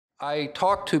I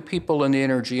talk to people in the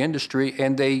energy industry,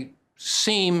 and they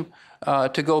seem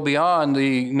to go beyond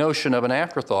the notion of an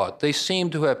afterthought. They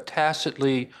seem to have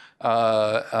tacitly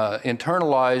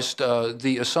internalized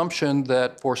the assumption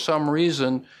that for some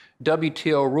reason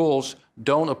WTO rules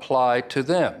don't apply to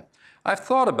them. I've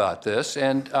thought about this,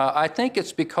 and I think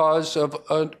it's because of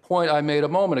a point I made a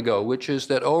moment ago, which is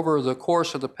that over the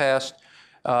course of the past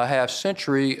half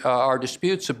century, our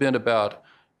disputes have been about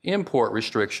import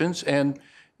restrictions, and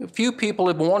few people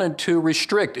have wanted to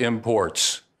restrict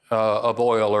imports of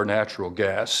oil or natural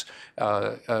gas.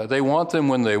 They want them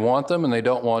when they want them, and they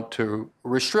don't want to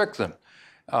restrict them.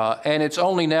 And it's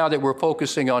only now that we're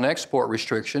focusing on export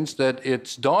restrictions that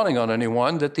it's dawning on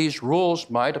anyone that these rules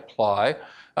might apply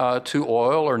to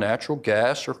oil or natural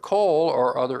gas or coal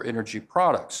or other energy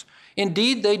products.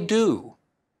 Indeed, they do.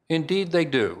 Indeed, they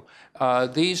do.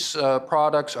 These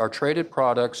products are traded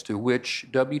products to which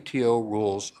WTO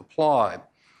rules apply.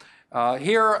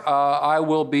 Here, I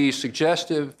will be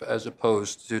suggestive as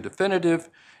opposed to definitive,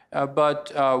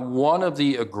 but one of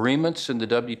the agreements in the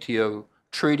WTO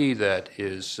treaty that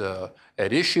is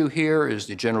at issue here is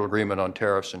the General Agreement on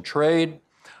Tariffs and Trade,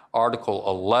 Article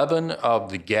 11 of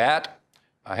the GATT.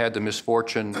 I had the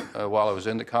misfortune while I was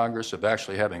in the Congress of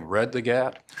actually having read the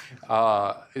GATT.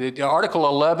 Article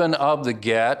 11 of the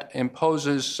GATT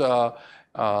imposes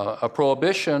a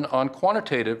prohibition on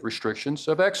quantitative restrictions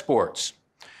of exports.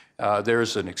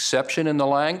 There's an exception in the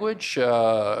language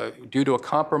due to a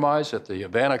compromise at the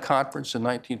Havana Conference in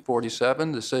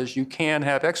 1947 that says you can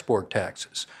have export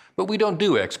taxes. But we don't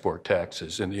do export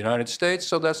taxes in the United States,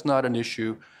 so that's not an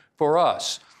issue for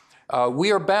us.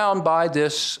 We are bound by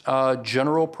this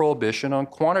general prohibition on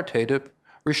quantitative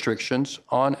restrictions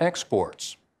on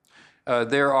exports.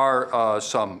 There are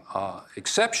some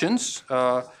exceptions,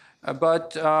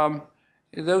 but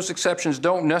those exceptions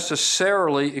don't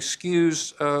necessarily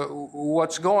excuse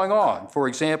what's going on. For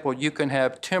example, you can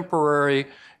have temporary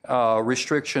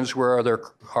restrictions where there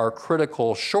are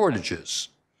critical shortages.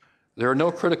 There are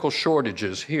no critical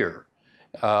shortages here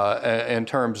in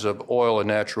terms of oil and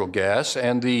natural gas,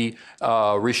 and the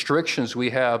restrictions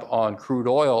we have on crude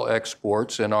oil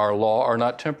exports in our law are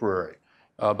not temporary.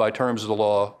 By terms of the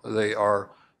law, they are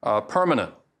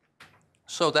permanent.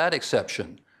 So that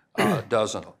exception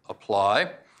doesn't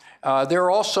apply. There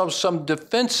are also some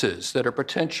defenses that are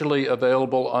potentially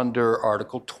available under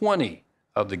Article 20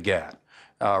 of the GATT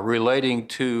relating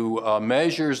to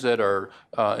measures that are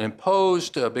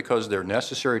imposed because they're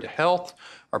necessary to health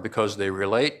or because they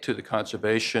relate to the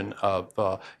conservation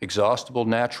of exhaustible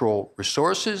natural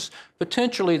resources.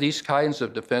 Potentially these kinds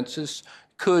of defenses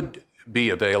could be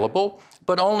available,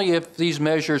 but only if these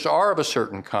measures are of a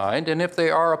certain kind and if they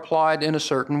are applied in a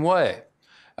certain way.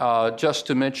 Just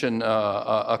to mention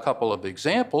a couple of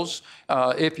examples,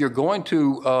 if you're going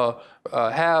to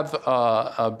have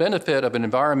a benefit of an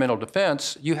environmental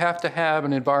defense, you have to have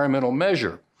an environmental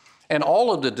measure. And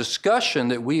all of the discussion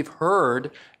that we've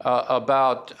heard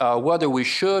about whether we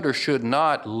should or should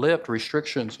not lift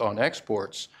restrictions on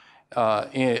exports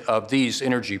of these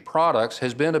energy products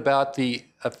has been about the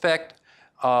effect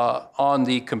on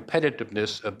the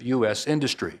competitiveness of U.S.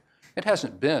 industry. It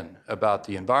hasn't been about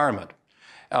the environment.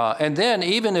 And then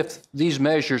even if these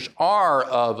measures are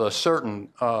of a certain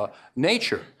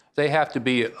nature, they have to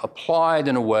be applied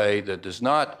in a way that does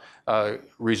not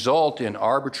result in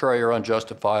arbitrary or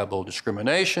unjustifiable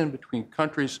discrimination between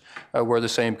countries where the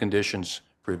same conditions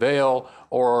prevail,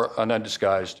 or an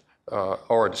undisguised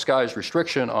or a disguised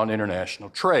restriction on international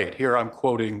trade. Here I'm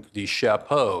quoting the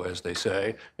chapeau, as they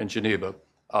say in Geneva,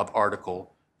 of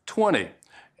Article 20.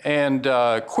 And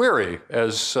query,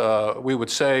 as we would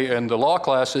say in the law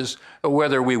classes,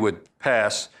 whether we would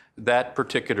pass that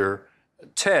particular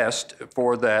test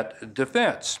for that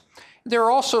defense. There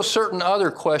are also certain other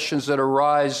questions that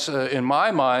arise in my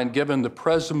mind, given the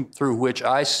prism through which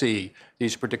I see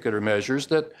these particular measures,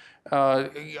 that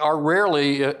are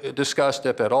rarely discussed,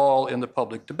 if at all, in the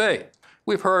public debate.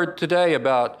 We've heard today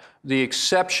about the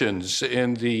exceptions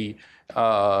in the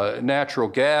natural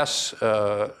gas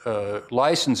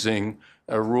licensing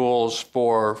rules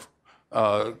for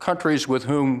countries with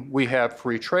whom we have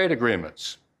free trade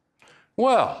agreements.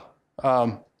 Well,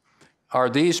 are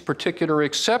these particular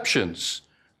exceptions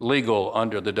legal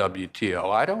under the WTO?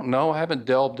 I don't know. I haven't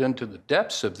delved into the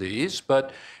depths of these,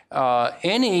 but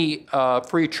any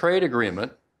free trade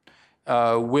agreement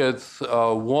with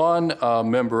one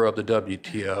member of the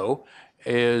WTO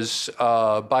is,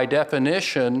 by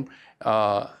definition,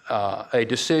 a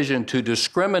decision to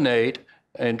discriminate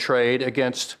in trade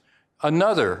against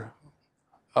another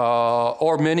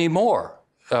or many more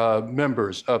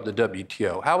members of the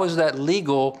WTO. How is that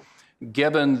legal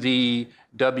given the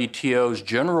WTO's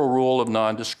general rule of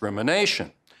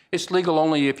non-discrimination. It's legal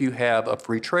only if you have a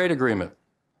free trade agreement.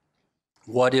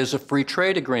 What is a free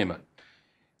trade agreement?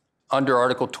 Under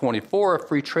Article 24, a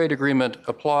free trade agreement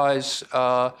applies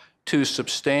to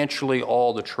substantially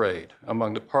all the trade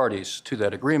among the parties to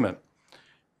that agreement.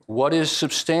 What is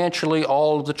substantially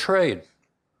all of the trade?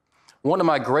 One of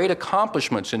my great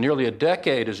accomplishments in nearly a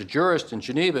decade as a jurist in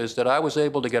Geneva is that I was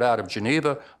able to get out of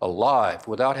Geneva alive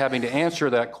without having to answer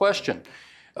that question.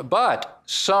 But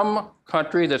some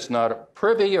country that's not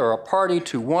privy or a party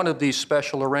to one of these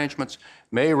special arrangements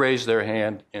may raise their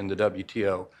hand in the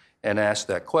WTO and ask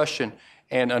that question,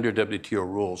 and under WTO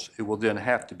rules, it will then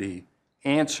have to be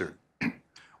answered.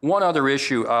 One other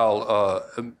issue I'll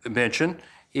mention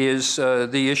is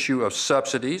the issue of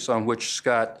subsidies, on which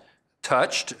Scott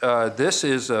touched. This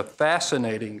is a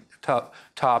fascinating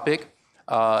topic.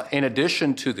 In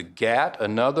addition to the GATT,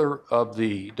 another of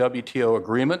the WTO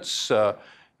agreements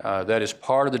that is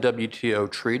part of the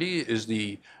WTO treaty is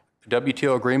the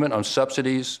WTO agreement on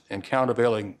subsidies and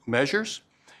countervailing measures.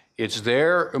 It's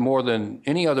there more than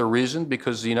any other reason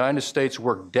because the United States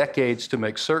worked decades to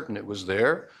make certain it was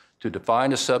there, to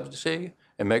define a subsidy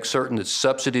and make certain that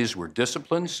subsidies were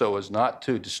disciplined so as not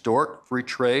to distort free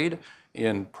trade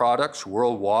in products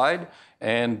worldwide.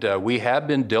 And we have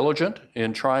been diligent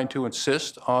in trying to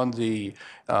insist on the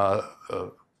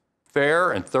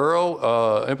fair and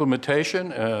thorough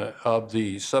implementation of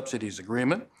the subsidies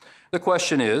agreement. The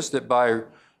question is that by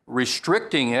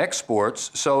restricting exports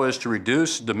so as to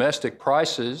reduce domestic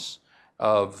prices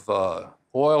of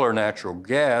oil or natural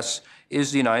gas,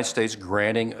 is the United States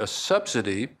granting a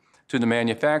subsidy to the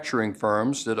manufacturing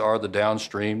firms that are the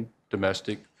downstream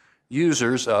domestic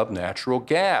users of natural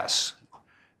gas.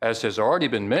 As has already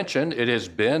been mentioned, it has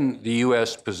been the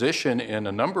U.S. position in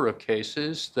a number of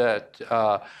cases that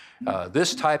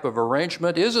this type of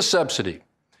arrangement is a subsidy.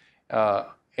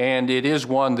 And it is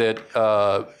one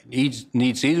that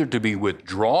needs either to be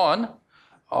withdrawn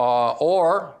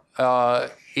or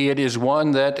it is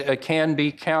one that can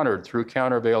be countered through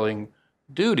countervailing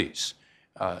duties.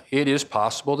 It is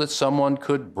possible that someone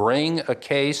could bring a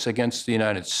case against the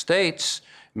United States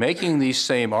making these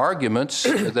same arguments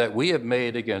that we have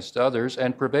made against others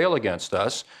and prevail against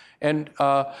us and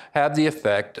have the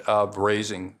effect of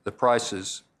raising the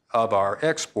prices of our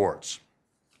exports.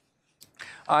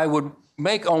 I would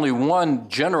make only one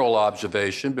general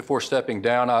observation before stepping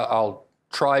down. I'll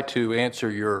try to answer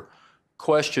your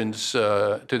questions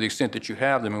to the extent that you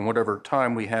have them in whatever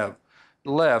time we have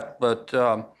left. But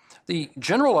the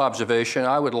general observation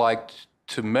I would like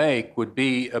to make would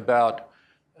be about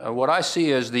what I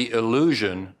see as the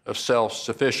illusion of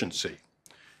self-sufficiency.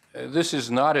 This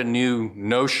is not a new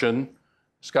notion.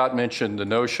 Scott mentioned the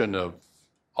notion of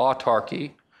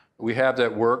autarky. We have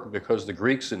that work because the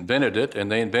Greeks invented it,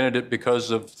 and they invented it because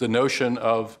of the notion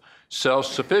of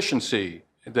self-sufficiency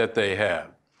that they have.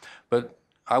 But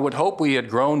I would hope we had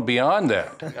grown beyond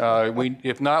that.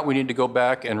 If not, we need to go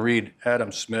back and read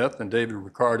Adam Smith and David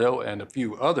Ricardo and a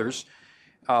few others.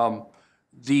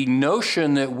 The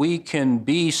notion that we can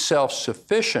be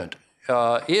self-sufficient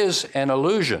is an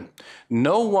illusion.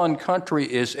 No one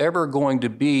country is ever going to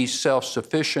be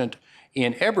self-sufficient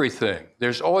in everything.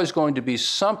 There's always going to be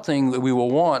something that we will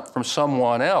want from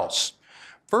someone else.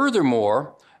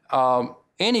 Furthermore,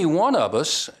 any one of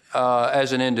us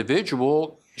as an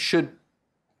individual should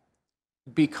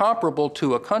be comparable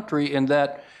to a country in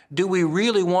that, do we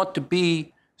really want to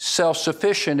be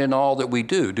self-sufficient in all that we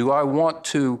do? Do I want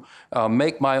to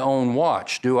make my own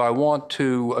watch? Do I want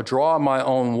to draw my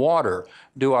own water?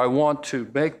 Do I want to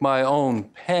make my own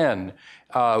pen?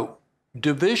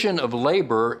 Division of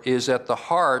labor is at the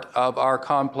heart of our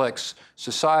complex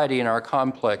society and our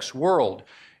complex world.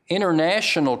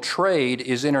 International trade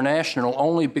is international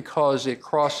only because it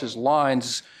crosses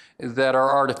lines that are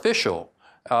artificial.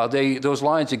 Those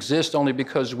lines exist only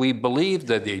because we believe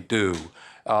that they do.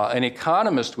 An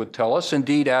economist would tell us,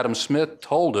 indeed Adam Smith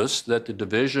told us, that the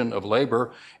division of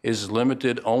labor is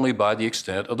limited only by the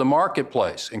extent of the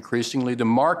marketplace. Increasingly, the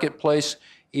marketplace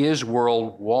is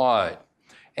worldwide.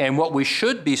 And what we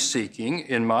should be seeking,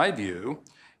 in my view,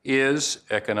 is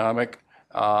economic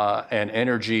and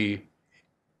energy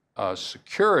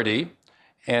security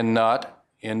and not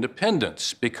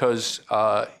independence, because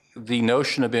the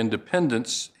notion of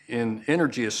independence in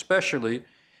energy especially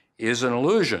is an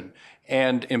illusion.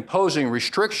 And imposing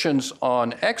restrictions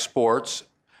on exports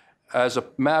as a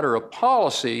matter of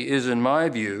policy is, in my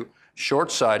view,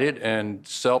 short-sighted and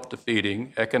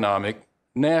self-defeating economic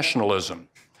nationalism.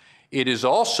 It is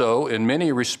also, in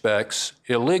many respects,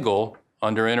 illegal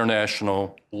under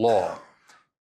international law.